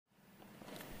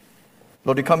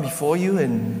Lord, we come before you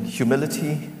in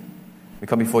humility. We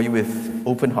come before you with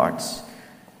open hearts.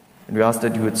 And we ask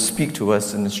that you would speak to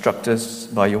us and instruct us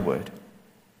by your word.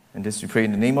 And this we pray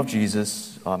in the name of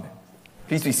Jesus. Amen.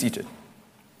 Please be seated.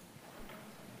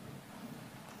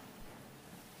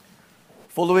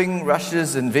 Following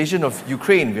Russia's invasion of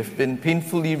Ukraine, we've been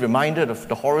painfully reminded of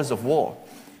the horrors of war.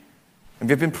 And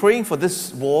we've been praying for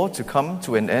this war to come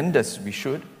to an end, as we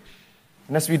should.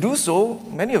 And as we do so,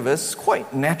 many of us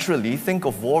quite naturally think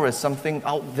of war as something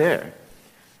out there.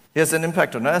 It has an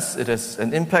impact on us, it has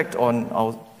an impact on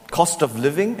our cost of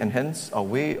living and hence our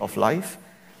way of life.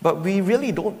 But we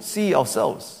really don't see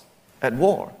ourselves at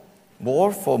war.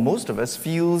 War, for most of us,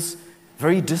 feels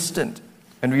very distant,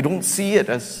 and we don't see it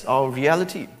as our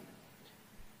reality.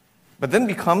 But then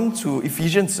we come to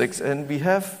Ephesians 6, and we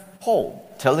have Paul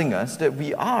telling us that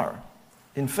we are,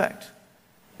 in fact,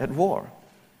 at war.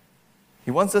 He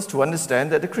wants us to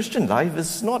understand that the Christian life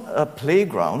is not a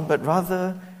playground, but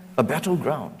rather a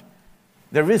battleground.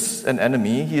 There is an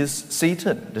enemy. He is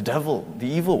Satan, the devil, the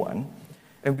evil one,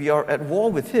 and we are at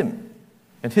war with him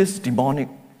and his demonic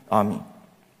army.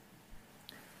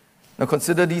 Now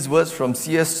consider these words from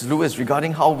C.S. Lewis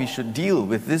regarding how we should deal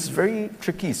with this very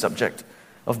tricky subject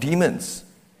of demons.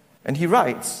 And he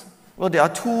writes, well, there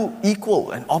are two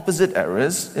equal and opposite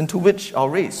errors into which our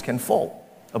race can fall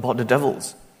about the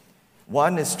devils.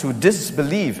 One is to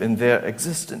disbelieve in their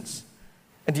existence,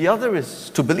 and the other is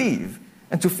to believe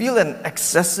and to feel an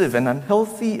excessive and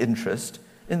unhealthy interest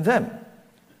in them.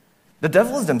 The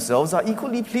devils themselves are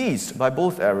equally pleased by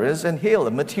both errors and hail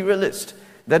a materialist,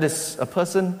 that is, a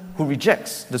person who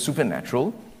rejects the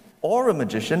supernatural, or a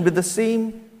magician with the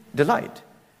same delight.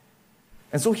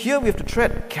 And so here we have to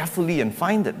tread carefully and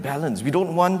find that balance. We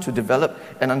don't want to develop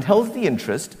an unhealthy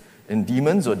interest in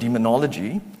demons or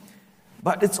demonology,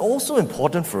 but it's also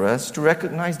important for us to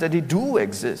recognize that they do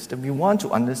exist, and we want to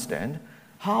understand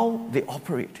how they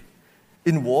operate.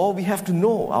 In war, we have to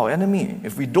know our enemy.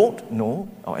 If we don't know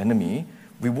our enemy,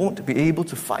 we won't be able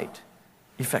to fight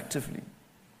effectively.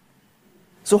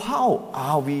 So how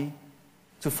are we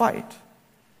to fight?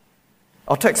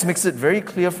 Our text makes it very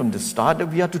clear from the start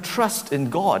that we are to trust in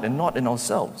God and not in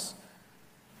ourselves.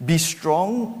 Be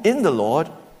strong in the Lord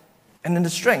and in the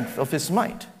strength of his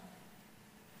might.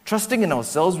 Trusting in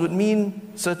ourselves would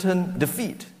mean certain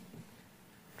defeat.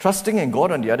 Trusting in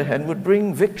God, on the other hand, would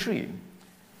bring victory.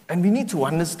 And we need to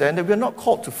understand that we are not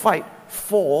called to fight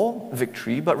for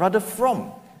victory, but rather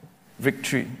from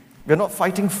victory. We are not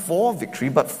fighting for victory,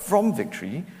 but from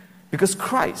victory, because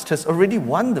Christ has already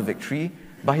won the victory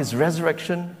by his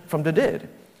resurrection from the dead.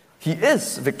 He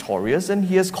is victorious, and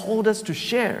he has called us to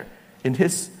share in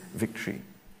his victory.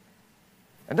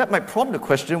 And that might prompt the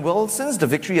question, well, since the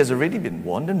victory has already been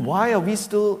won, then why are we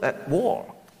still at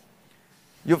war?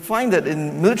 You'll find that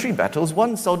in military battles,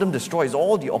 one seldom destroys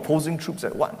all the opposing troops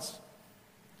at once.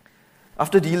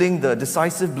 After dealing the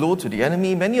decisive blow to the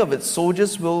enemy, many of its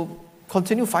soldiers will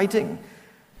continue fighting,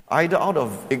 either out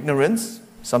of ignorance,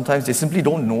 sometimes they simply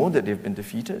don't know that they've been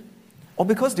defeated, or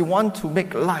because they want to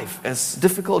make life as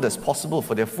difficult as possible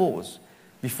for their foes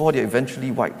before they're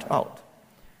eventually wiped out.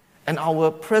 And our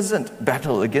present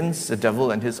battle against the devil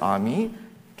and his army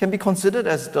can be considered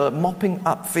as the mopping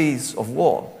up phase of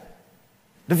war.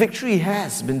 The victory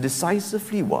has been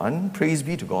decisively won, praise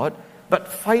be to God, but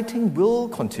fighting will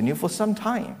continue for some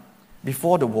time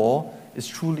before the war is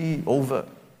truly over.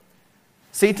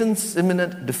 Satan's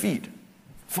imminent defeat,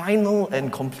 final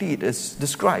and complete, is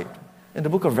described in the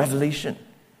book of Revelation.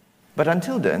 But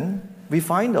until then, we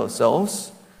find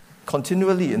ourselves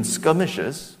continually in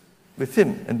skirmishes with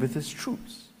him and with his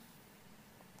troops.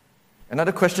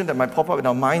 Another question that might pop up in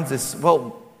our minds is,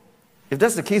 well, if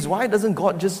that's the case, why doesn't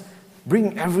God just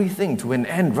bring everything to an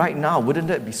end right now? Wouldn't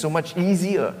that be so much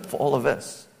easier for all of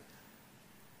us?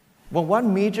 Well,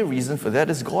 one major reason for that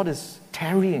is God is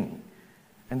tarrying.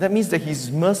 And that means that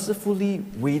he's mercifully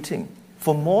waiting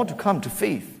for more to come to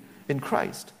faith in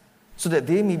Christ, so that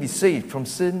they may be saved from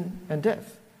sin and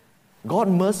death. God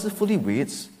mercifully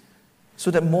waits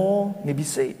so that more may be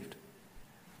saved.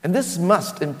 And this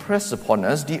must impress upon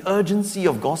us the urgency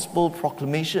of gospel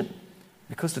proclamation,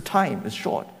 because the time is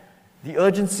short. The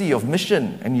urgency of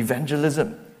mission and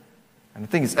evangelism. And I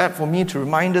think it's apt for me to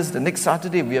remind us that next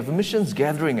Saturday we have a missions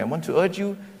gathering. I want to urge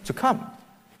you to come.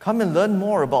 Come and learn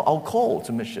more about our call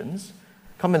to missions.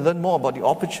 Come and learn more about the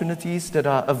opportunities that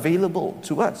are available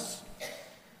to us.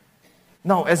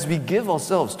 Now, as we give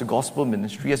ourselves to gospel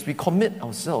ministry, as we commit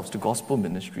ourselves to gospel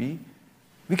ministry,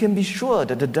 we can be sure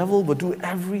that the devil will do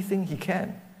everything he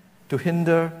can to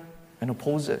hinder and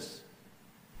oppose us.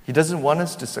 He doesn't want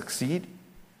us to succeed.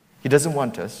 He doesn't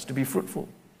want us to be fruitful.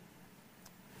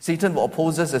 Satan will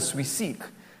oppose us as we seek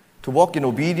to walk in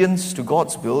obedience to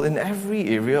God's will in every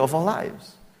area of our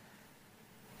lives.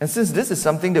 And since this is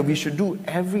something that we should do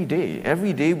every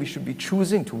day we should be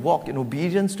choosing to walk in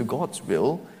obedience to God's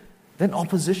will, then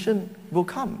opposition will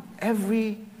come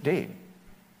every day.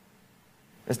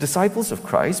 As disciples of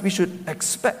Christ, we should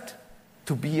expect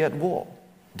to be at war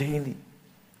daily.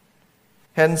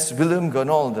 Hence, William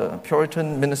Gurnall, the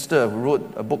Puritan minister who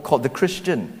wrote a book called The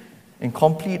Christian in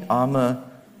Complete Armor,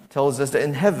 tells us that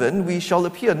in heaven we shall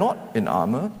appear not in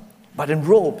armor, but in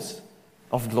robes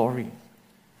of glory.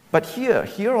 But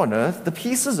here on earth, the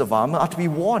pieces of armor are to be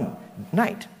worn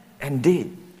night and day.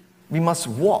 We must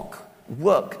walk,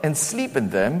 work, and sleep in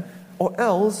them, or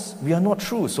else we are not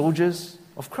true soldiers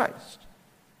of Christ.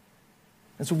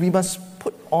 And so we must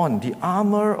put on the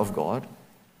armor of God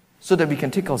so that we can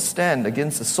take our stand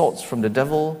against assaults from the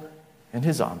devil and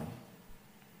his army.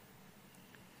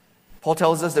 Paul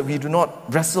tells us that we do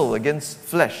not wrestle against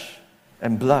flesh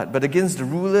and blood, but against the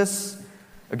rulers,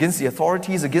 against the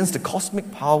authorities, against the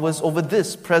cosmic powers over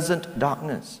this present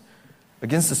darkness,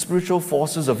 against the spiritual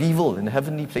forces of evil in the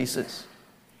heavenly places.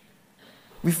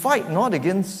 We fight not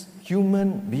against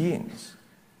human beings,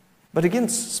 but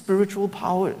against spiritual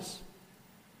powers,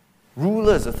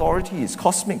 rulers, authorities,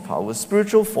 cosmic powers,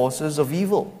 spiritual forces of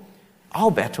evil. Our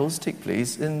battles take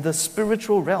place in the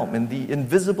spiritual realm, in the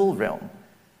invisible realm.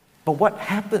 But what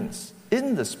happens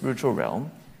in the spiritual realm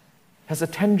has a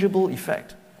tangible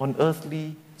effect on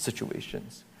earthly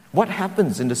situations. What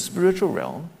happens in the spiritual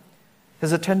realm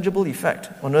has a tangible effect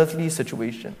on earthly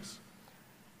situations.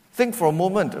 Think for a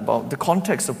moment about the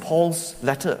context of Paul's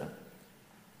letter.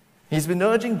 He's been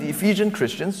urging the Ephesian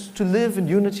Christians to live in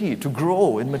unity, to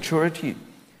grow in maturity.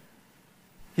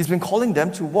 He's been calling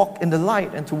them to walk in the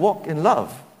light and to walk in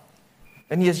love.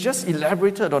 And he has just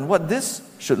elaborated on what this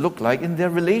should look like in their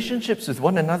relationships with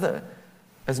one another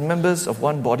as members of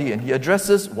one body. And he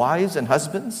addresses wives and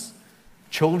husbands,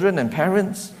 children and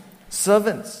parents,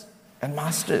 servants and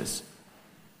masters.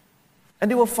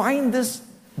 And they will find this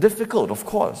difficult, of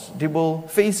course. They will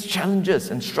face challenges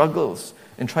and struggles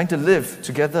in trying to live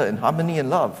together in harmony and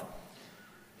love.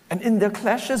 And in their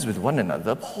clashes with one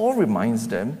another, Paul reminds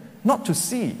them not to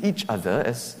see each other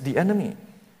as the enemy,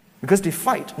 because they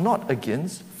fight not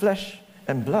against flesh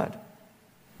and blood,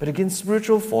 but against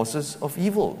spiritual forces of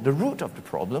evil. The root of the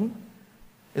problem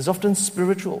is often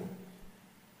spiritual.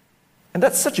 And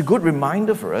that's such a good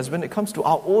reminder for us when it comes to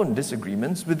our own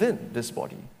disagreements within this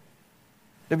body.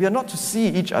 That we are not to see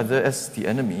each other as the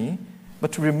enemy,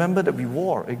 but to remember that we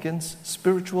war against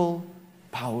spiritual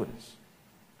powers.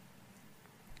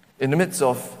 In the midst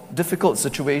of difficult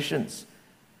situations,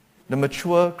 the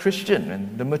mature Christian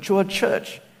and the mature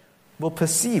church will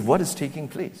perceive what is taking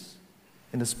place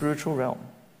in the spiritual realm.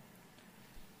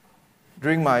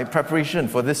 During my preparation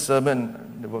for this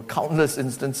sermon, there were countless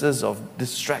instances of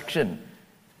distraction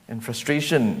and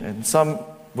frustration, and some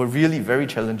were really very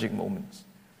challenging moments.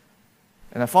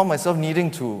 And I found myself needing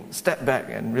to step back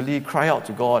and really cry out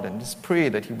to God and just pray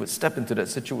that He would step into that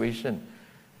situation,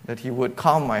 that He would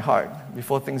calm my heart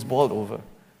before things boiled over.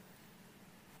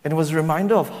 And it was a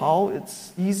reminder of how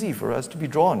it's easy for us to be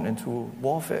drawn into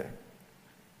warfare.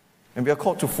 And we are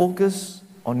called to focus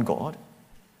on God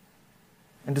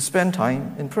and to spend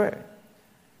time in prayer.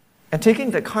 And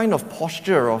taking that kind of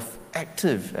posture of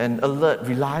active and alert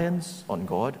reliance on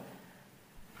God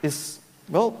is,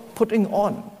 putting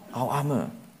on our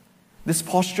armor. This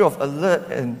posture of alert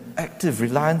and active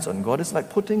reliance on God is like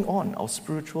putting on our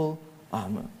spiritual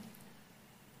armor.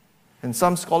 And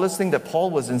some scholars think that Paul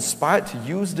was inspired to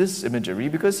use this imagery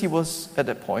because he was, at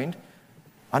that point,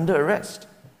 under arrest.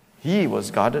 He was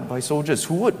guarded by soldiers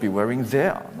who would be wearing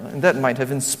their armor, and that might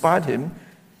have inspired him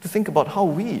to think about how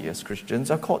we as Christians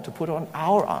are called to put on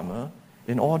our armor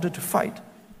in order to fight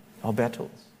our battles.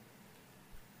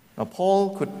 Now,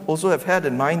 Paul could also have had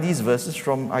in mind these verses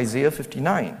from Isaiah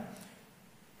 59.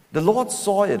 The Lord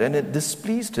saw it, and it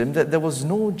displeased him that there was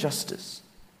no justice.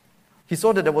 He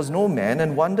saw that there was no man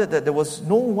and wondered that there was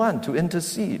no one to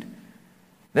intercede.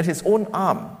 That his own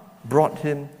arm brought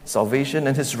him salvation,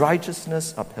 and his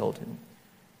righteousness upheld him.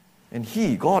 And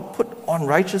he, God, put on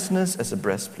righteousness as a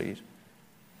breastplate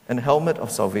and a helmet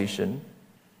of salvation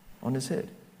on his head.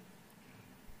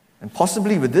 And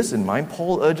possibly with this in mind,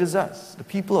 Paul urges us, the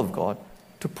people of God,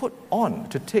 to put on,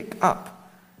 to take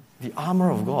up the armor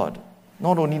of God.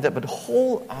 Not only that, but the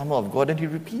whole armor of God. And he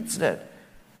repeats that.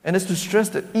 And is to stress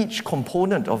that each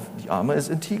component of the armor is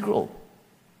integral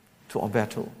to our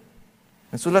battle.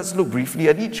 And so let's look briefly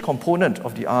at each component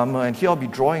of the armor. And here I'll be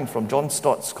drawing from John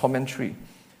Stott's commentary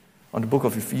on the book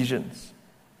of Ephesians.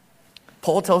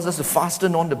 Paul tells us to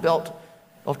fasten on the belt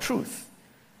of truth.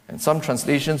 And some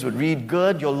translations would read,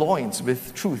 gird your loins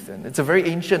with truth. And it's a very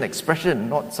ancient expression,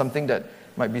 not something that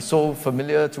might be so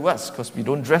familiar to us because we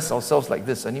don't dress ourselves like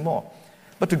this anymore.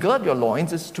 But to gird your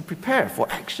loins is to prepare for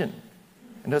action.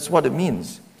 And that's what it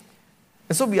means.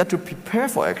 And so we are to prepare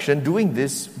for action, doing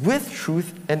this with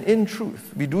truth and in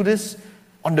truth. We do this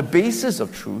on the basis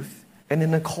of truth and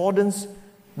in accordance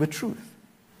with truth.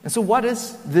 And so what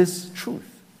is this truth?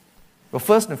 Well,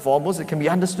 first and foremost, it can be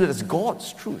understood as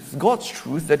God's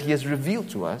truth that He has revealed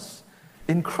to us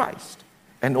in Christ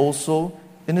and also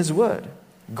in His Word.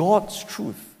 God's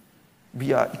truth.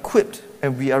 We are equipped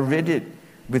and we are ready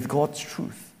with God's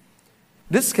truth.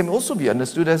 This can also be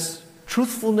understood as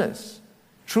truthfulness.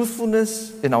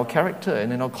 Truthfulness in our character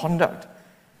and in our conduct.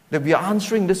 That we are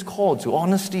answering this call to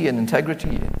honesty and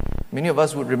integrity. Many of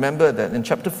us would remember that in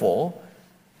chapter 4,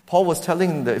 Paul was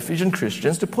telling the Ephesian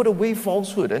Christians to put away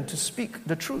falsehood and to speak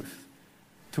the truth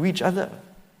to each other.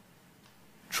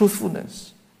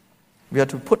 Truthfulness. We are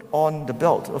to put on the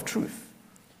belt of truth.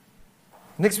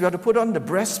 Next, we are to put on the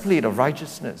breastplate of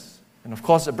righteousness. And of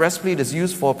course, the breastplate is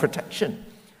used for protection.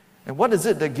 And what is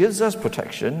it that gives us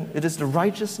protection? It is the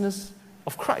righteousness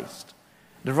of Christ.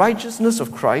 The righteousness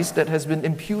of Christ that has been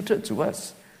imputed to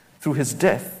us through His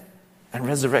death and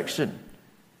resurrection.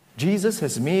 Jesus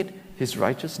has made His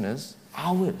righteousness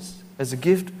ours as a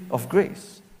gift of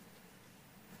grace.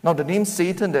 Now, the name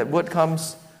Satan, that word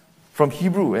comes from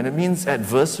Hebrew, and it means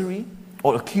adversary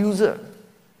or accuser.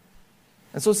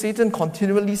 And so Satan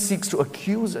continually seeks to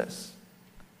accuse us.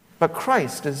 But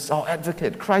Christ is our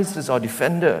advocate. Christ is our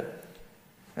defender.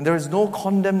 And there is no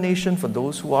condemnation for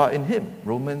those who are in Him.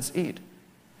 Romans 8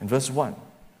 and verse 1.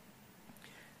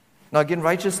 Now again,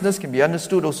 righteousness can be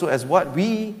understood also as what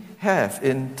we have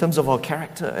in terms of our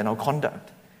character and our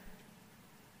conduct.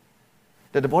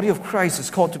 That the body of Christ is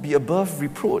called to be above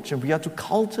reproach, and we are to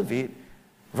cultivate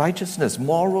righteousness,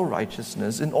 moral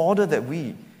righteousness, in order that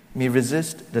we may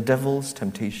resist the devil's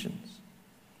temptations.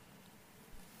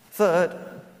 Third,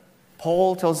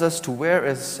 Paul tells us to wear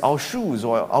as our shoes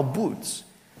or our boots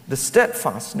the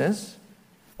steadfastness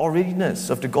or readiness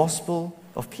of the gospel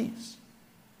of peace.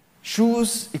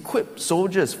 Shoes equip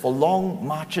soldiers for long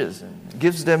marches and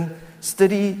gives them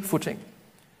steady footing.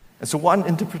 And so one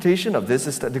interpretation of this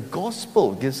is that the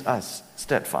gospel gives us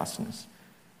steadfastness.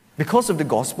 Because of the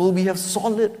gospel, we have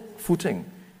solid footing,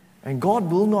 and God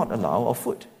will not allow our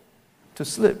foot to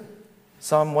slip.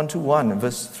 Psalm 121 and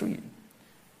verse 3.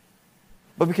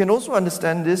 But we can also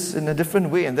understand this in a different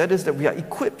way, and that is that we are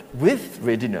equipped with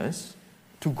readiness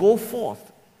to go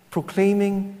forth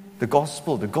proclaiming the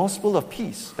gospel of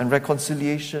peace and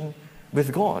reconciliation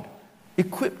with God,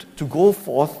 equipped to go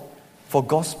forth for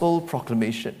gospel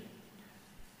proclamation.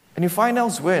 And you find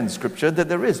elsewhere in Scripture that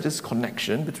there is this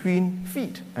connection between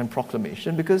feet and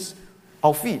proclamation, because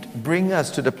our feet bring us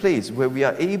to the place where we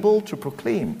are able to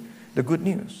proclaim the good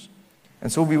news.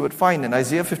 And so we would find in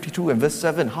Isaiah 52 and verse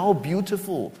 7, how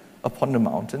beautiful upon the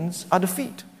mountains are the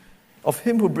feet of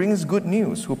Him who brings good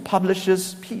news, who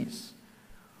publishes peace,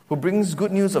 who brings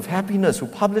good news of happiness, who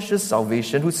publishes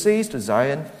salvation, who says to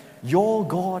Zion, your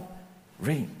God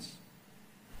reigns.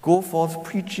 Go forth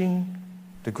preaching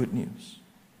the good news.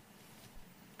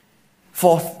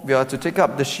 Fourth, we are to take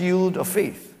up the shield of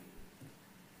faith.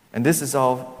 And this is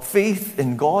our faith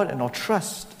in God and our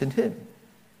trust in Him.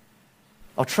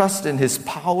 Our trust in His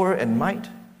power and might,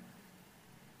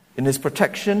 in His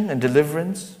protection and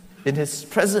deliverance, in His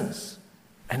presence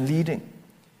and leading.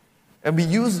 And we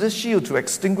use this shield to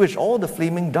extinguish all the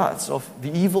flaming darts of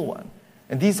the evil one.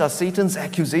 And these are Satan's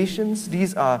accusations.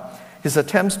 These are his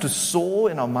attempts to sow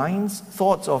in our minds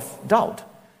thoughts of doubt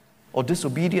or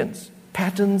disobedience,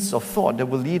 patterns of thought that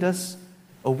will lead us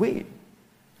away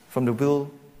from the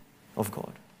will of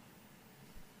God.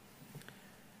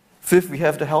 Fifth, we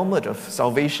have the helmet of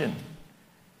salvation.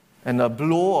 And a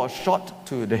blow or shot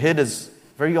to the head is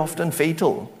very often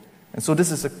fatal. And so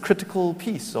this is a critical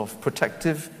piece of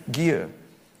protective gear.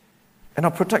 And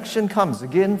our protection comes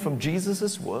again from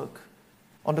Jesus' work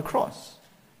on the cross.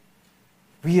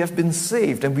 We have been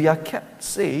saved, and we are kept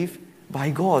safe by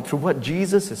God through what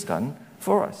Jesus has done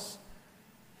for us.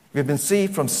 We have been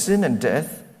saved from sin and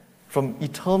death, from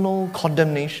eternal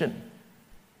condemnation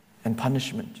and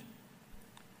punishment.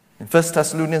 In 1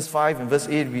 Thessalonians 5 and verse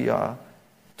 8, we are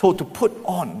told to put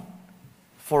on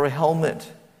for a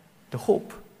helmet the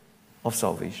hope of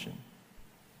salvation.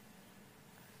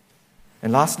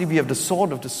 And lastly, we have the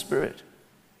sword of the Spirit,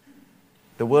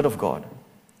 the Word of God.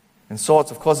 And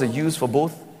swords, of course, are used for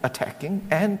both attacking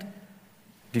and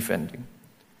defending.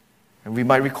 And we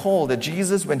might recall that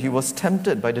Jesus, when He was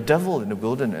tempted by the devil in the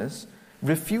wilderness,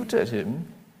 refuted him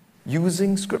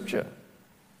using Scripture.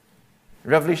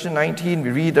 Revelation 19, we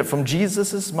read that from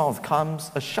Jesus' mouth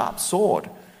comes a sharp sword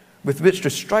with which to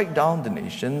strike down the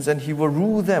nations, and he will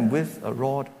rule them with a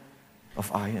rod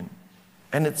of iron.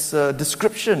 And it's a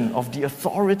description of the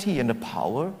authority and the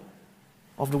power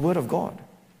of the Word of God.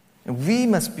 And we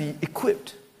must be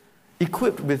equipped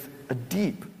with a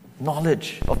deep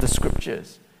knowledge of the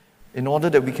Scriptures in order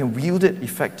that we can wield it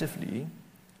effectively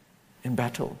in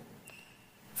battle.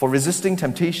 For resisting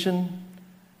temptation,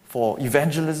 for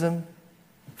evangelism,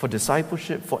 for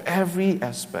discipleship, for every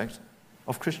aspect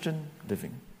of Christian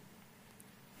living.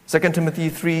 2 Timothy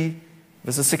 3,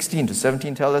 verses 16 to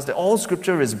 17 tell us that all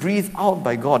Scripture is breathed out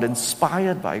by God,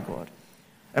 inspired by God,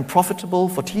 and profitable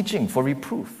for teaching, for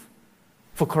reproof,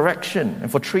 for correction,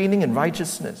 and for training in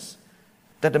righteousness,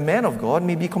 that the man of God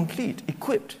may be complete,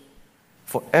 equipped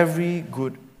for every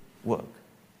good work.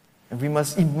 And we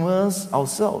must immerse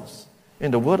ourselves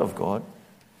in the Word of God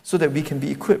so that we can be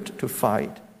equipped to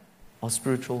fight our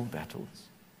spiritual battles.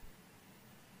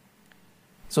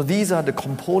 So these are the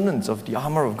components of the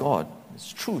armor of God.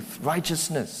 It's truth,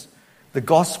 righteousness, the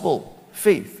gospel,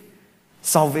 faith,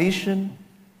 salvation,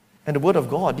 and the Word of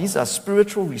God. These are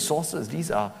spiritual resources.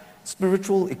 These are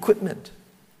spiritual equipment.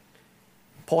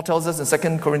 Paul tells us in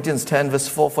 2 Corinthians 10, verse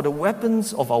 4, "For the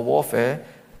weapons of our warfare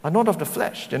are not of the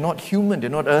flesh. They're not human. They're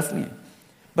not earthly.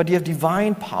 But they have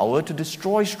divine power to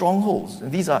destroy strongholds."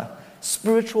 And these are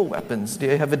spiritual weapons.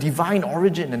 They have a divine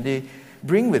origin, and they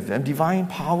bring with them divine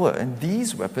power. And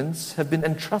these weapons have been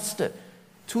entrusted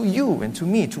to you and to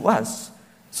me, to us,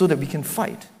 so that we can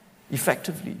fight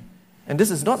effectively. And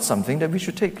this is not something that we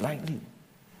should take lightly.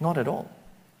 Not at all.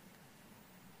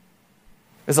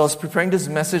 As I was preparing this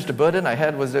message, the burden I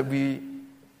had was that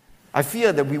I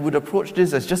fear that we would approach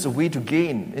this as just a way to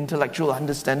gain intellectual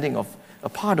understanding of a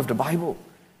part of the Bible.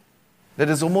 That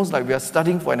is almost like we are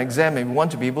studying for an exam and we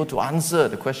want to be able to answer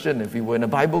the question, if we were in a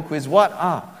Bible quiz, what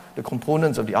are the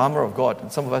components of the armor of God?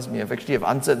 And some of us may have actually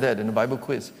answered that in a Bible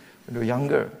quiz when we were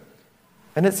younger.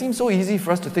 And it seems so easy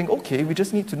for us to think, okay, we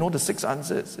just need to know the 6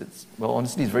 answers.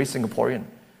 Honestly, it's very Singaporean.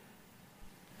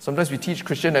 Sometimes we teach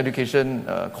Christian education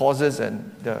courses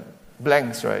and the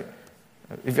blanks, right?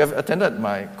 If you have attended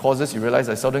my courses, you realize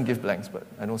I seldom give blanks, but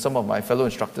I know some of my fellow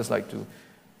instructors like to.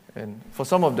 And for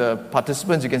some of the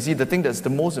participants, you can see the thing that's the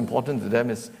most important to them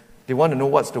is they want to know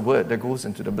what's the word that goes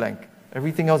into the blank.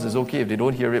 Everything else is okay if they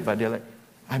don't hear it, but they're like,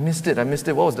 I missed it.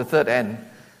 What was the third N?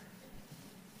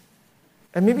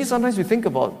 And maybe sometimes we think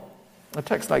about a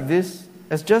text like this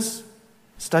as just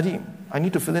studying. I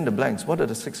need to fill in the blanks. What are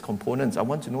the 6 components? I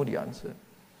want to know the answer.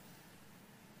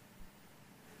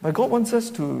 But God wants us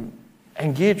to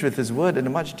engage with His Word in a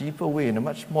much deeper way, in a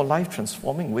much more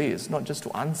life-transforming way. It's not just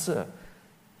to answer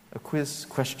a quiz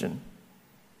question.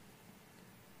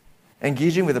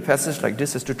 Engaging with a passage like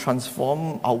this is to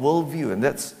transform our worldview, and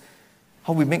that's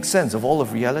how we make sense of all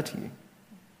of reality.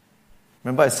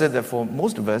 Remember I said that for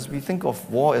most of us, we think of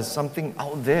war as something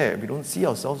out there. We don't see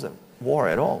ourselves at war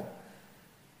at all.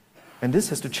 And this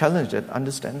has to challenge that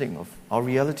understanding of our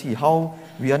reality, how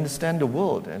we understand the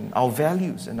world and our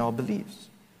values and our beliefs.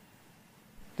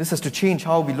 This has to change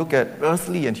how we look at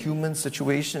earthly and human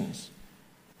situations,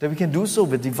 that we can do so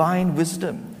with divine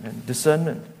wisdom and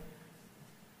discernment,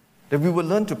 that we will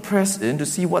learn to press in to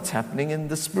see what's happening in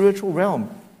the spiritual realm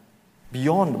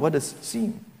beyond what is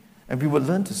seen, and we will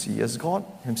learn to see as God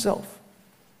Himself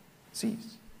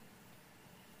sees.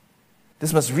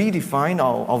 This must redefine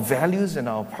our values and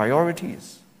our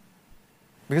priorities,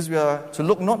 because we are to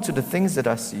look not to the things that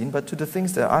are seen, but to the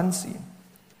things that are unseen.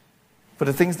 For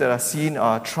the things that are seen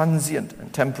are transient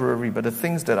and temporary, but the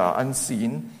things that are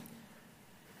unseen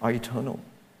are eternal.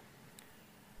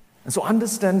 And so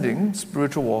understanding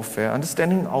spiritual warfare,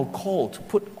 understanding our call to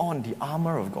put on the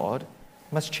armor of God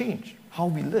must change how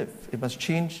we live. It must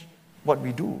change what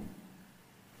we do.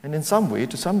 And in some way,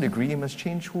 to some degree, it must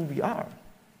change who we are.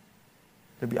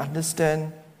 That we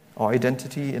understand our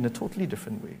identity in a totally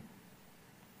different way.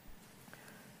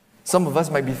 Some of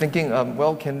us might be thinking,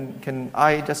 can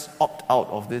I just opt out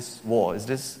of this war? Is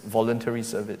this voluntary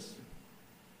service?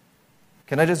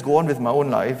 Can I just go on with my own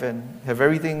life and have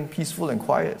everything peaceful and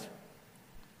quiet?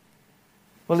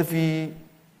 Well, if we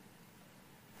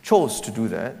chose to do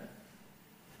that,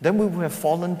 then we would have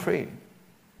fallen prey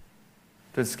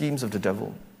to the schemes of the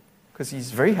devil, because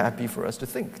he's very happy for us to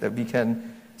think that we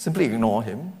can simply ignore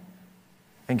him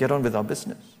and get on with our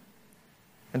business.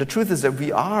 And the truth is that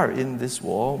we are in this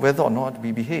war whether or not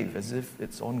we behave as if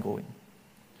it's ongoing.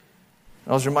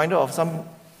 I was reminded of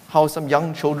how some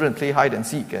young children play hide and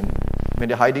seek, and when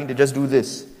they're hiding, they just do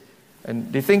this.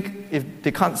 And they think if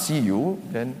they can't see you,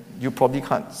 then you probably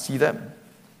can't see them.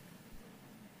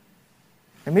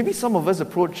 And maybe some of us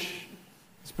approach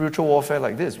spiritual warfare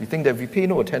like this. We think that if we pay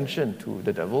no attention to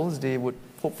the devils, they would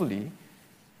hopefully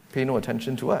pay no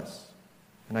attention to us.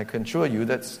 And I can assure you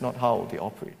that's not how they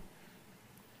operate.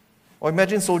 Or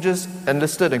imagine soldiers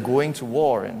enlisted and going to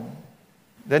war and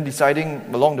then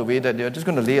deciding along the way that they're just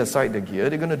going to lay aside their gear,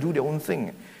 they're going to do their own thing.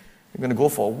 They're going to go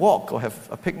for a walk or have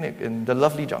a picnic in the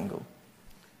lovely jungle.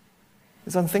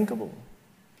 It's unthinkable.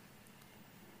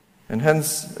 And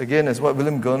hence, again, as what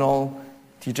William Gurnall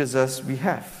teaches us, we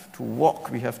have to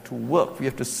walk, we have to work, we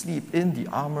have to sleep in the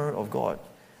armor of God.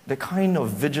 That kind of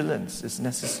vigilance is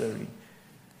necessary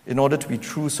in order to be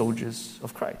true soldiers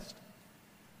of Christ.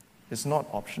 It's not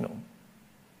optional.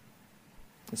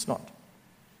 It's not.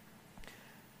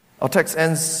 Our text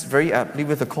ends very aptly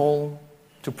with a call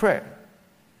to prayer.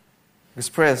 Because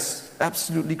prayer is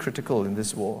absolutely critical in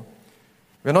this war.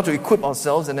 We're not to equip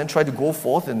ourselves and then try to go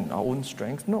forth in our own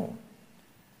strength. No.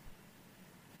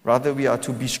 Rather, we are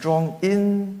to be strong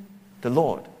in the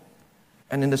Lord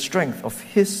and in the strength of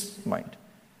His might.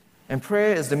 And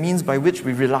prayer is the means by which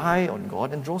we rely on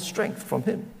God and draw strength from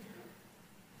Him.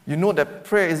 You know that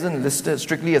prayer isn't listed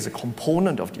strictly as a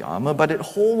component of the armor, but it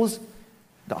holds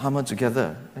the armor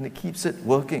together and it keeps it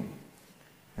working.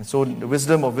 And so the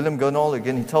wisdom of William Gurnall,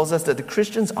 again, he tells us that the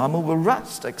Christian's armor will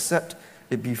rust except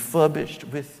it be furbished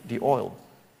with the oil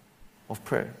of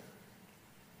prayer.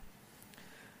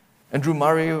 Andrew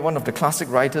Murray, one of the classic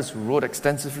writers who wrote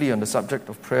extensively on the subject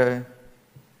of prayer,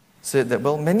 said that,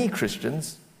 many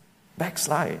Christians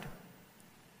backslide.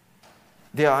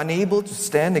 They are unable to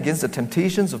stand against the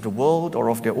temptations of the world or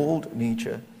of their old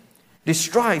nature. They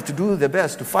strive to do their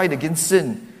best to fight against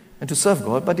sin and to serve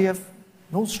God, but they have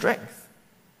no strength.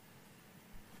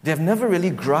 They have never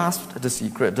really grasped the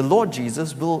secret. The Lord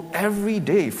Jesus will every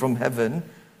day from heaven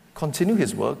continue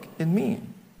His work in me,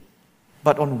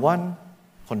 but on one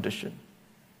condition.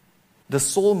 The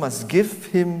soul must give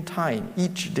Him time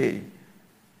each day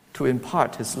to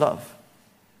impart His love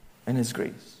and His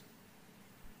grace.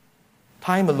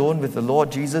 Time alone with the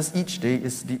Lord Jesus each day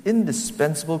is the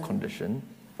indispensable condition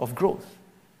of growth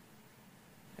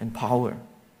and power.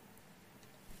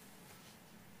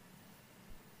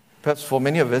 Perhaps for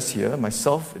many of us here,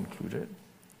 myself included,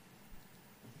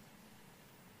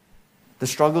 the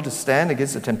struggle to stand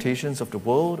against the temptations of the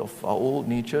world, of our old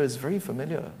nature, is very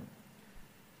familiar.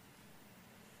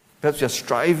 Perhaps we are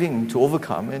striving to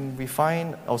overcome and we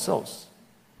find ourselves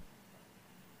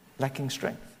lacking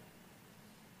strength.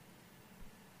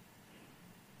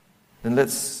 Then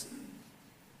let's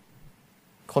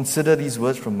consider these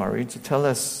words from Murray to tell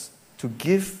us to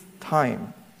give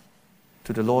time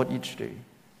to the Lord each day,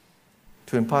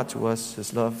 to impart to us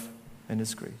His love and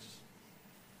His grace.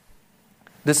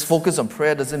 This focus on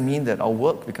prayer doesn't mean that our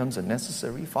work becomes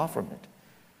unnecessary, far from it.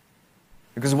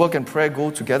 Because work and prayer go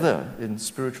together in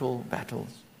spiritual battles.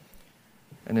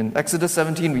 And in Exodus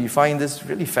 17, we find this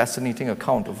really fascinating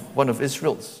account of one of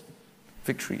Israel's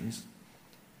victories.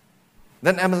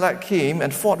 Then Amalek came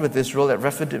and fought with Israel at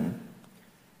Rephidim.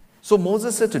 So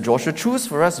Moses said to Joshua, "Choose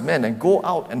for us men and go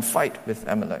out and fight with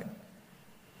Amalek.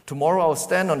 Tomorrow I will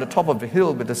stand on the top of the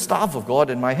hill with the staff of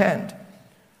God in my hand."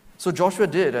 So Joshua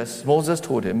did as Moses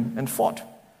told him and fought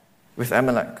with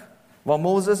Amalek, while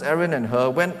Moses, Aaron, and Hur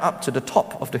went up to the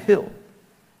top of the hill.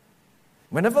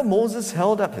 Whenever Moses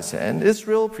held up his hand,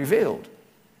 Israel prevailed.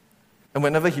 And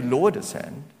whenever he lowered his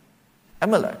hand,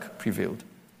 Amalek prevailed.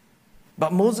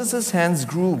 But Moses' hands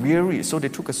grew weary, so they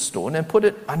took a stone and put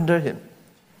it under him,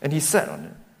 and he sat on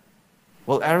it.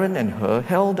 While Aaron and Hur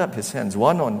held up his hands,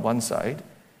 one on one side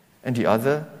and the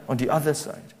other on the other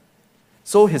side.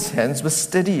 So his hands were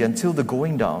steady until the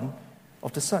going down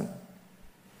of the sun.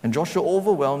 And Joshua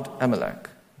overwhelmed Amalek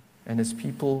and his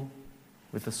people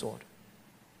with the sword.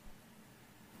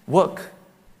 Work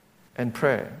and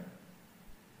prayer,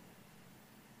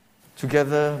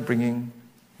 together bringing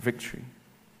victory.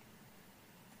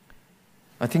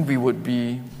 I think we would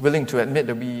be willing to admit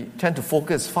that we tend to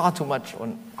focus far too much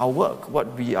on our work,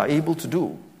 what we are able to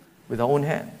do with our own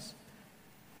hands.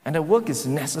 And that work is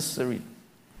necessary,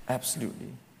 absolutely.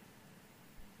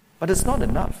 But it's not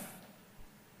enough.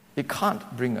 It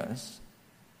can't bring us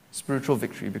spiritual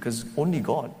victory because only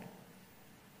God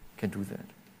can do that.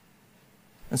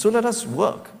 And so let us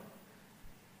work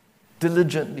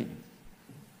diligently,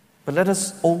 but let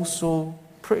us also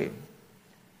pray.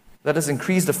 Let us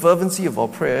increase the fervency of our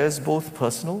prayers, both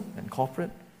personal and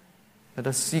corporate. Let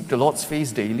us seek the Lord's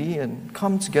face daily and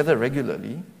come together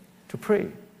regularly to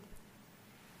pray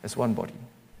as one body.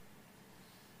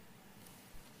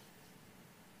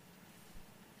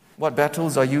 What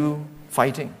battles are you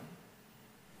fighting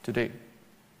today?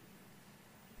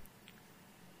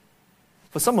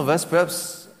 For some of us,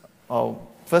 perhaps our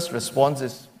first response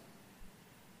is,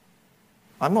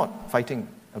 I'm not fighting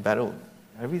a battle.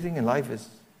 Everything in life is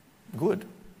good.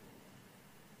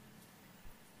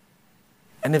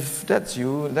 And if that's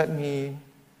you, let me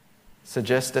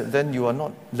suggest that then you are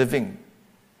not living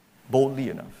boldly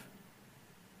enough.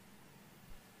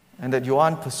 And that you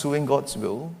aren't pursuing God's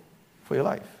will for your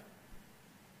life.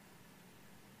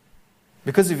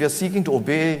 Because if you're seeking to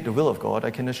obey the will of God,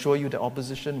 I can assure you that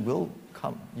opposition will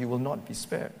come. You will not be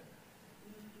spared.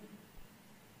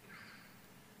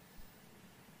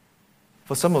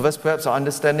 For some of us, perhaps our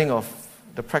understanding of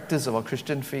the practice of our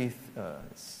Christian faith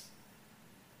is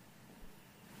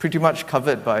pretty much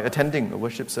covered by attending a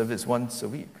worship service once a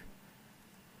week.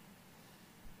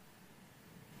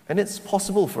 And it's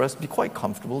possible for us to be quite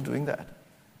comfortable doing that.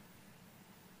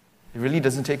 It really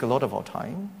doesn't take a lot of our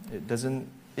time. It doesn't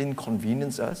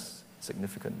inconvenience us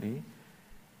significantly.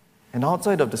 And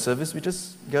outside of the service, we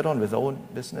just get on with our own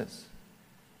business,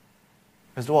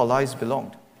 as though our lives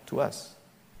belonged to us.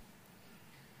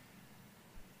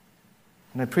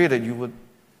 And I pray that you would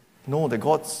know that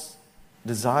God's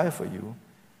desire for you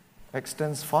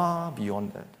extends far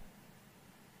beyond that.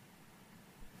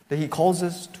 That He calls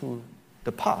us to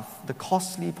the path, the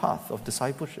costly path of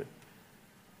discipleship.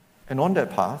 And on that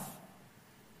path,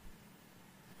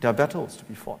 there are battles to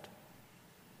be fought.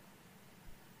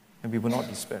 And we will not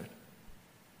be spared.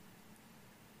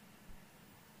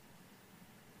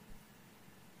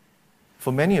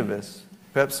 For many of us,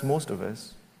 perhaps most of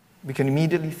us, we can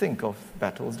immediately think of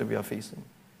battles that we are facing.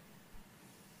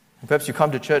 And perhaps you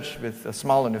come to church with a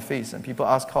smile on your face and people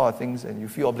ask how are things and you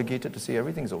feel obligated to say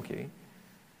everything's okay.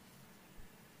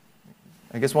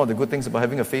 I guess one of the good things about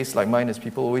having a face like mine is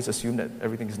people always assume that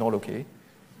everything is not okay.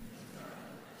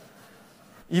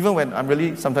 Even when I'm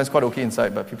really sometimes quite okay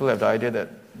inside, but people have the idea that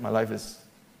my life is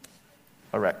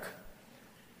a wreck.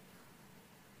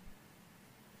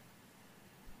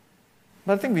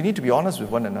 But I think we need to be honest with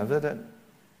one another that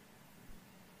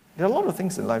there are a lot of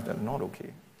things in life that are not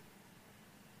okay.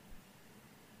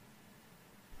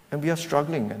 And we are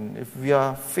struggling, and if we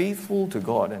are faithful to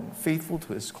God and faithful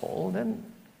to His call, then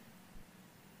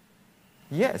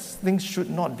yes, things should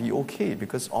not be okay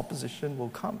because opposition will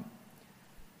come.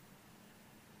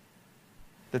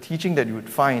 The teaching that you would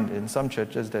find in some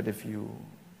churches that if you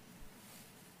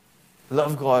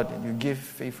love God and you give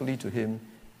faithfully to Him,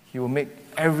 He will make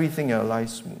everything in your life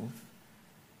smooth.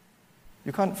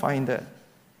 You can't find that.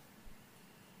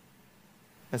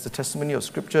 As a testimony of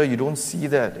Scripture, you don't see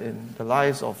that in the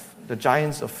lives of the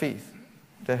giants of faith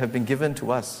that have been given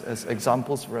to us as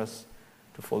examples for us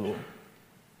to follow.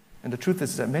 And the truth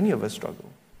is that many of us struggle.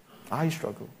 I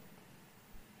struggle.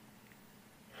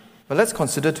 But let's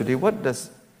consider today, what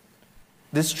does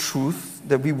this truth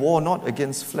that we war not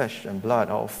against flesh and blood,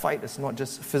 our fight is not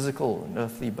just physical and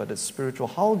earthly, but it's spiritual.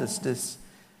 How does this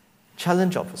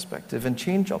challenge our perspective and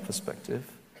change our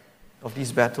perspective of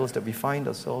these battles that we find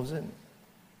ourselves in?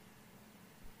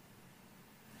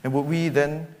 And would we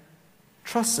then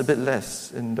trust a bit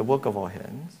less in the work of our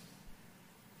hands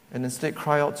and instead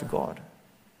cry out to God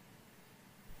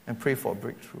and pray for a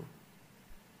breakthrough?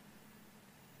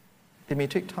 It may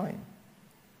take time,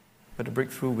 but a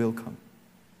breakthrough will come.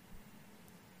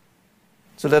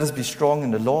 So let us be strong in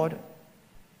the Lord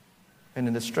and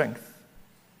in the strength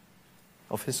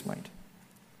of His might.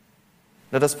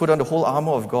 Let us put on the whole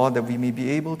armor of God that we may be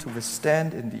able to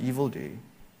withstand in the evil day,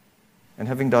 and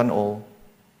having done all,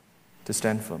 to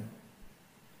stand firm.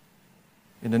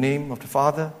 In the name of the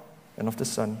Father, and of the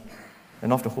Son,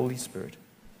 and of the Holy Spirit.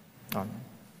 Amen.